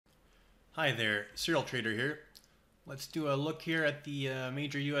Hi there, Serial Trader here. Let's do a look here at the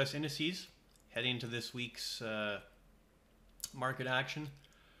major US indices heading to this week's market action.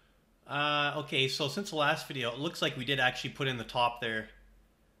 Okay, so since the last video, it looks like we did actually put in the top there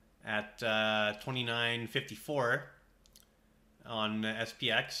at 29.54 on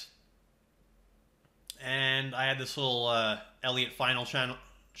SPX. And I had this little Elliott final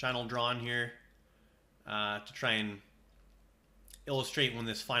channel drawn here to try and illustrate when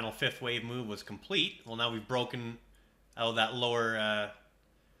this final fifth wave move was complete. Well, now we've broken out of that lower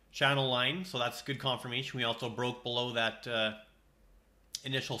channel line, so that's good confirmation. We also broke below that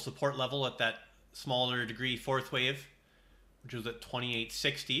initial support level at that smaller degree fourth wave, which was at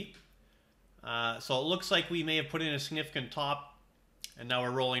 28.60. So it looks like we may have put in a significant top, and now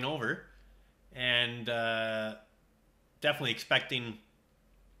we're rolling over, and definitely expecting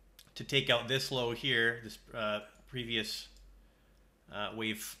to take out this low here, this previous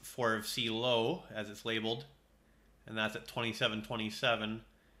wave 4 of C low, as it's labeled, and that's at 27.27,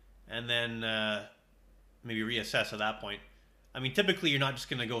 and then maybe reassess at that point. I mean, typically you're not just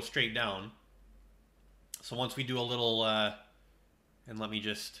going to go straight down. So once we do a little, and let me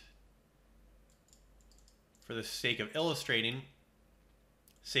just, for the sake of illustrating,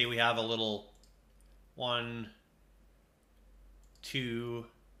 say we have a little 1, 2,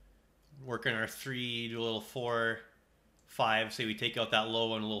 working our 3, do a little 4, 5, say we take out that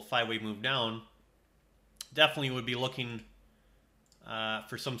low and a little 5-way move down, definitely would be looking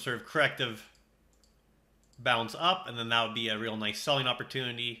for some sort of corrective bounce up, and then that would be a real nice selling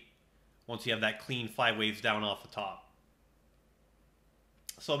opportunity once you have that clean 5 waves down off the top.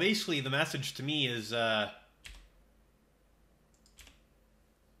 So basically the message to me is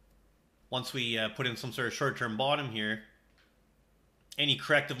once we put in some sort of short-term bottom here, any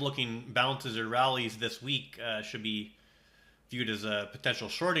corrective looking bounces or rallies this week should be viewed as a potential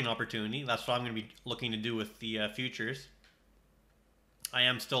shorting opportunity. That's what I'm going to be looking to do with the futures. I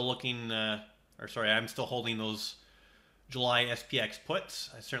am still looking, I'm still holding those July SPX puts.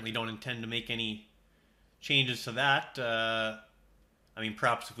 I certainly don't intend to make any changes to that. I mean,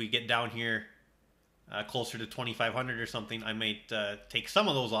 perhaps if we get down here closer to 2,500 or something, I might take some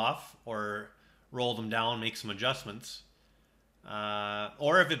of those off or roll them down, make some adjustments.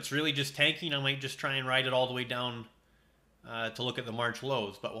 Or if it's really just tanking, I might just try and ride it all the way down to look at the March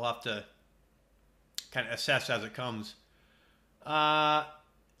lows, but we'll have to kind of assess as it comes. Now,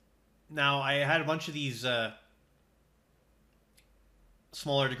 I had a bunch of these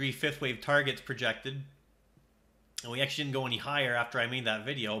smaller degree fifth wave targets projected, and we actually didn't go any higher after I made that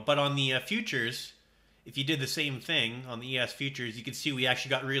video. But on the futures, if you did the same thing on the ES futures, you can see we actually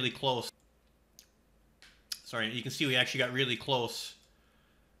got really close. You can see we actually got really close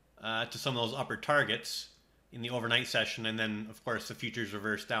to some of those upper targets in the overnight session, and then of course the futures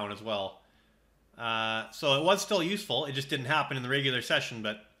reversed down as well. So it was still useful, it just didn't happen in the regular session.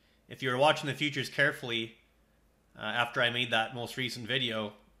 But if you were watching the futures carefully after I made that most recent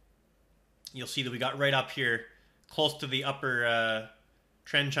video, you'll see that we got right up here close to the upper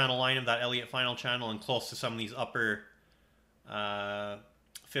trend channel line of that Elliott final channel, and close to some of these upper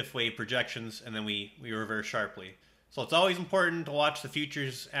fifth wave projections, and then we reverse sharply. So it's always important to watch the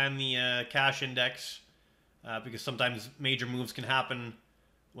futures and the cash index, because sometimes major moves can happen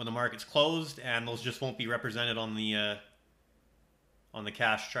when the market's closed, and those just won't be represented on the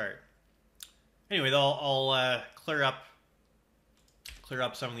cash chart. Anyway, I'll clear up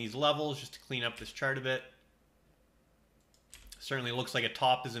some of these levels just to clean up this chart a bit. Certainly looks like a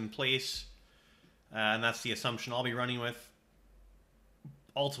top is in place, and that's the assumption I'll be running with.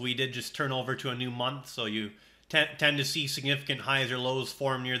 Also, we did just turn over to a new month, so you tend to see significant highs or lows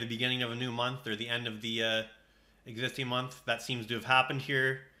form near the beginning of a new month or the end of the existing month. That seems to have happened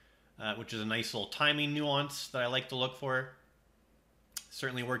here, which is a nice little timing nuance that I like to look for.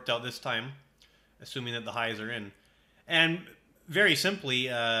 Certainly worked out this time, assuming that the highs are in. And very simply,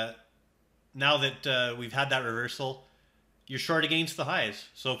 now that we've had that reversal, you're short against the highs.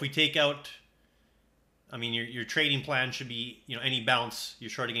 So if we take out, I mean, your trading plan should be, any bounce, you're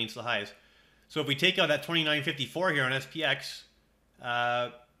short against the highs. So if we take out that 29.54 here on SPX,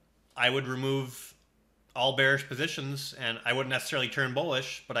 I would remove all bearish positions, and I wouldn't necessarily turn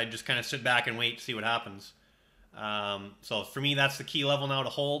bullish, but I'd just kind of sit back and wait to see what happens. So for me, that's the key level now to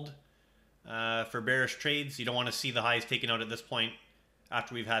hold for bearish trades. You don't want to see the highs taken out at this point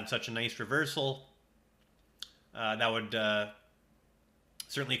after we've had such a nice reversal. That would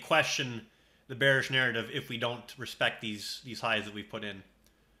certainly question the bearish narrative if we don't respect these highs that we've put in.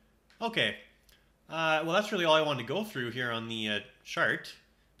 Okay. Well, that's really all I wanted to go through here on the chart.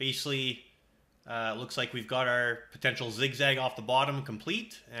 Basically, looks like we've got our potential zigzag off the bottom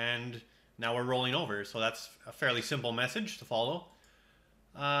complete, and Now we're rolling over. So that's a fairly simple message to follow.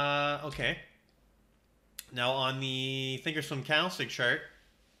 Okay. Now on the Thinkorswim candlestick chart,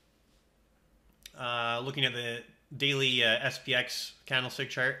 looking at the daily SPX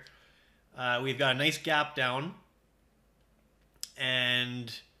candlestick chart, we've got a nice gap down,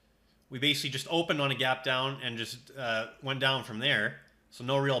 and we basically just opened on a gap down and just went down from there. So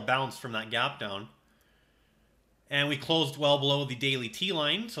no real bounce from that gap down. And we closed well below the daily T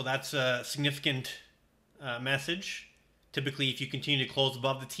line, so that's a significant message. Typically, if you continue to close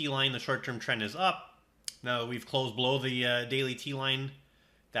above the T line, the short-term trend is up. Now we've closed below the daily T line.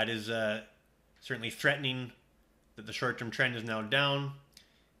 That is certainly threatening that the short-term trend is now down.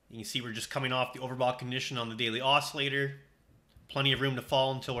 You can see we're just coming off the overbought condition on the daily oscillator. Plenty of room to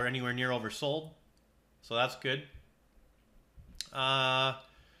fall until we're anywhere near oversold. So that's good.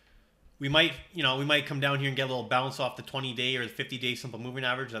 We might come down here and get a little bounce off the 20-day or the 50-day simple moving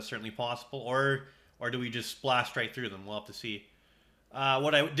average. That's certainly possible. Or do we just blast right through them? We'll have to see.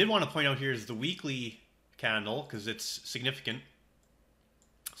 What I did want to point out here is the weekly candle, because it's significant.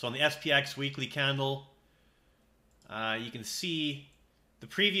 So on the SPX weekly candle, you can see the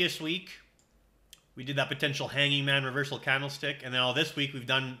previous week we did that potential hanging man reversal candlestick, and now this week we've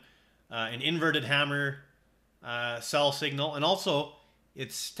done an inverted hammer sell signal, and also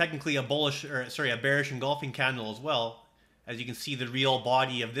it's technically a bearish engulfing candle as well. As you can see, the real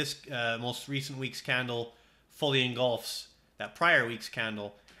body of this most recent week's candle fully engulfs that prior week's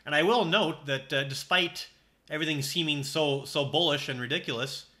candle. And I will note that despite everything seeming so bullish and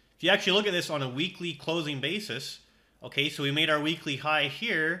ridiculous, if you actually look at this on a weekly closing basis, okay, so we made our weekly high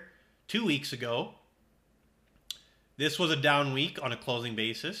here 2 weeks ago. This was a down week on a closing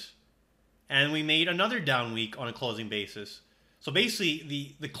basis, and we made another down week on a closing basis. So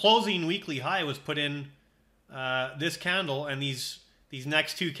basically, the closing weekly high was put in this candle, and these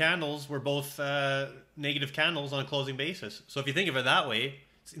next two candles were both negative candles on a closing basis. So if you think of it that way,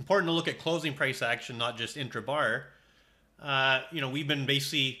 it's important to look at closing price action, not just intra-bar. We've been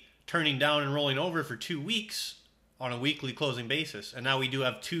basically turning down and rolling over for 2 weeks on a weekly closing basis, and now we do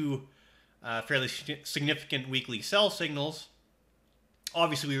have two fairly significant weekly sell signals.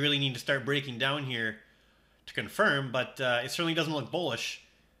 Obviously, we really need to start breaking down here to confirm, but it certainly doesn't look bullish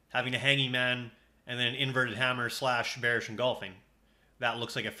having a hanging man and then an inverted hammer / bearish engulfing. That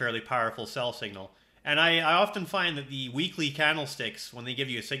looks like a fairly powerful sell signal. And I often find that the weekly candlesticks, when they give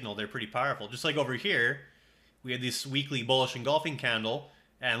you a signal, they're pretty powerful. Just like over here, we had this weekly bullish engulfing candle,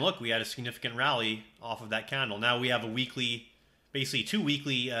 and look, we had a significant rally off of that candle. Now we have a weekly, basically 2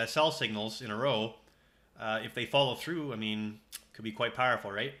 weekly sell signals in a row. If they follow through, I mean, could be quite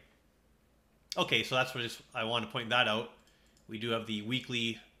powerful, right? Okay, so that's what I want to point that out. We do have the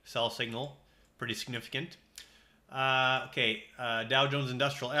weekly sell signal, pretty significant. Dow Jones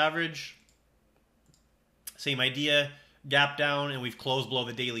Industrial Average, same idea, gap down, and we've closed below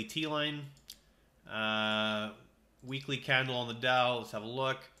the daily T line. Weekly candle on the Dow, let's have a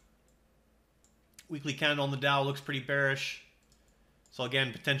look. Weekly candle on the Dow looks pretty bearish. So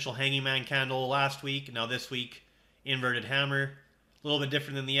again, potential hanging man candle last week. Now this week, inverted hammer. A little bit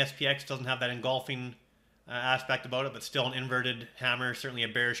different than the SPX, doesn't have that engulfing aspect about it, but still an inverted hammer, certainly a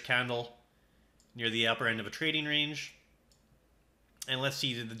bearish candle near the upper end of a trading range. And let's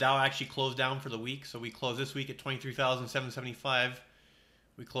see, did the Dow actually close down for the week? So we closed this week at 23,775.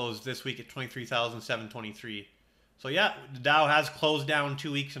 We closed this week at 23,723. So yeah, the Dow has closed down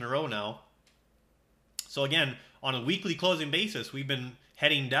 2 weeks in a row now. So again, on a weekly closing basis, we've been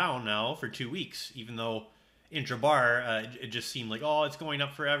heading down now for 2 weeks, even though intra-bar, it just seemed like, oh, it's going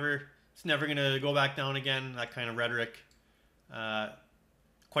up forever. It's never going to go back down again, that kind of rhetoric.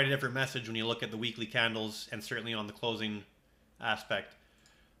 Quite a different message when you look at the weekly candles and certainly on the closing aspect.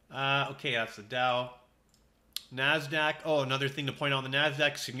 Okay, that's the Dow. NASDAQ. Oh, another thing to point out on the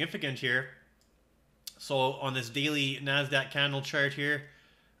NASDAQ, significant here. So on this daily NASDAQ candle chart here,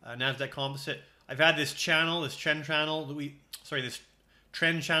 NASDAQ composite, I've had this channel, this trend channel that we've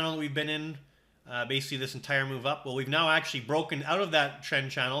been in basically this entire move up. Well, we've now actually broken out of that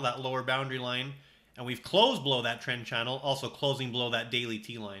trend channel, that lower boundary line, and we've closed below that trend channel, also closing below that daily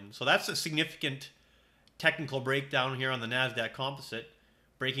T line. So that's a significant technical breakdown here on the NASDAQ composite,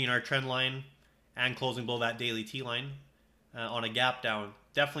 breaking our trend line and closing below that daily T line on a gap down.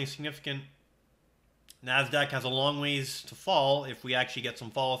 Definitely significant. NASDAQ has a long ways to fall if we actually get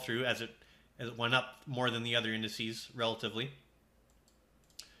some follow through, as it went up more than the other indices relatively.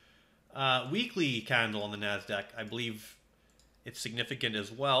 Weekly candle on the NASDAQ, I believe it's significant as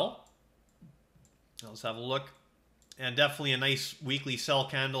well. Let's have a look. And definitely a nice weekly sell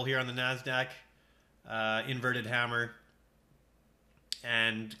candle here on the NASDAQ. Inverted hammer.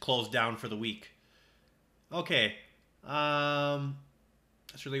 and closed down for the week. Okay,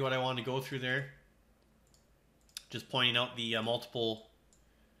 that's really what I wanted to go through there. Just pointing out the multiple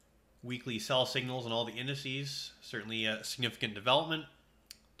weekly sell signals and all the indices. Certainly a significant development.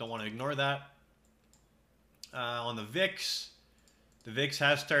 Don't want to ignore that. On the VIX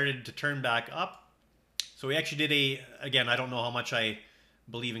has started to turn back up. So we actually did again, I don't know how much I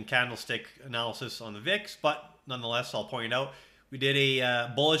believe in candlestick analysis on the VIX, but nonetheless, I'll point out, we did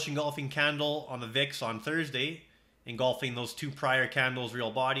a bullish engulfing candle on the VIX on Thursday, engulfing those two prior candles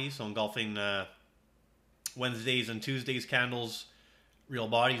real bodies, so engulfing Wednesdays and Tuesdays candles real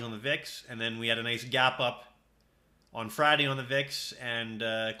bodies on the VIX, and then we had a nice gap up on Friday on the VIX and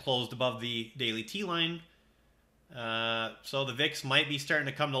closed above the daily T-line. So the VIX might be starting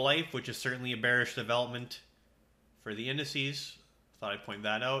to come to life, which is certainly a bearish development for the indices. Thought I'd point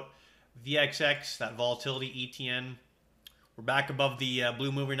that out. VXX, that volatility ETN, we're back above the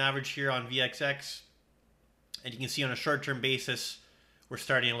blue moving average here on VXX. And you can see on a short-term basis, we're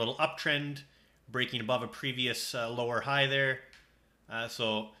starting a little uptrend, breaking above a previous lower high there.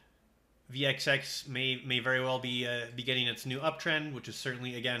 So VXX may very well be getting its new uptrend, which is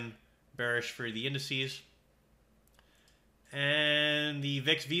certainly, again, bearish for the indices. And the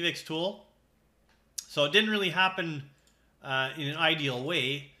VIX-VVIX tool. So it didn't really happen in an ideal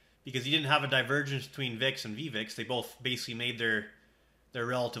way because you didn't have a divergence between VIX and VVIX. They both basically made their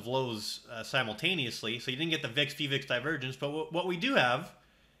relative lows simultaneously. So you didn't get the VIX-VVIX divergence. But what we do have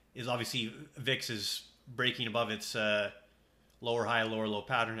is obviously VIX is breaking above its lower high, lower low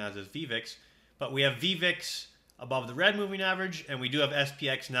pattern, as is VVIX. But we have VVIX above the red moving average, and we do have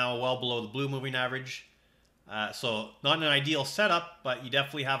SPX now well below the blue moving average. So not an ideal setup, but you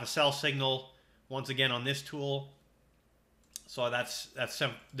definitely have a sell signal once again on this tool. So that's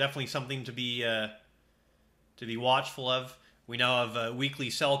definitely something to be watchful of. We now have weekly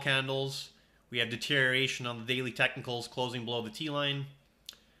sell candles. We have deterioration on the daily technicals closing below the T-line.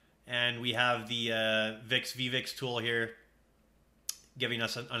 And we have the VIX-VVIX tool here giving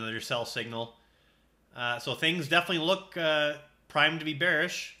us another sell signal. So things definitely look primed to be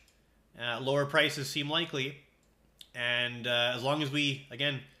bearish. Lower prices seem likely. And as long as we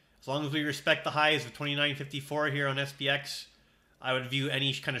respect the highs of 29.54 here on SPX, I would view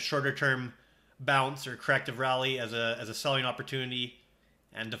any kind of shorter term bounce or corrective rally as a selling opportunity,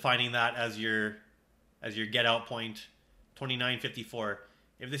 and defining that as your get out point, 29.54.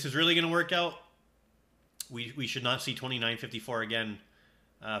 If this is really going to work out, we should not see 29.54 again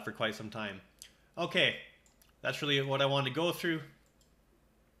for quite some time. Okay, that's really what I wanted to go through.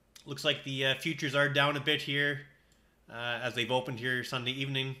 Looks like the futures are down a bit here as they've opened here Sunday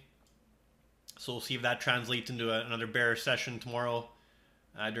evening. So we'll see if that translates into another bearish session tomorrow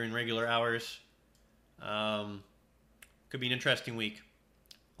during regular hours. Could be an interesting week.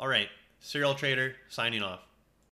 All right, Serial Trader signing off.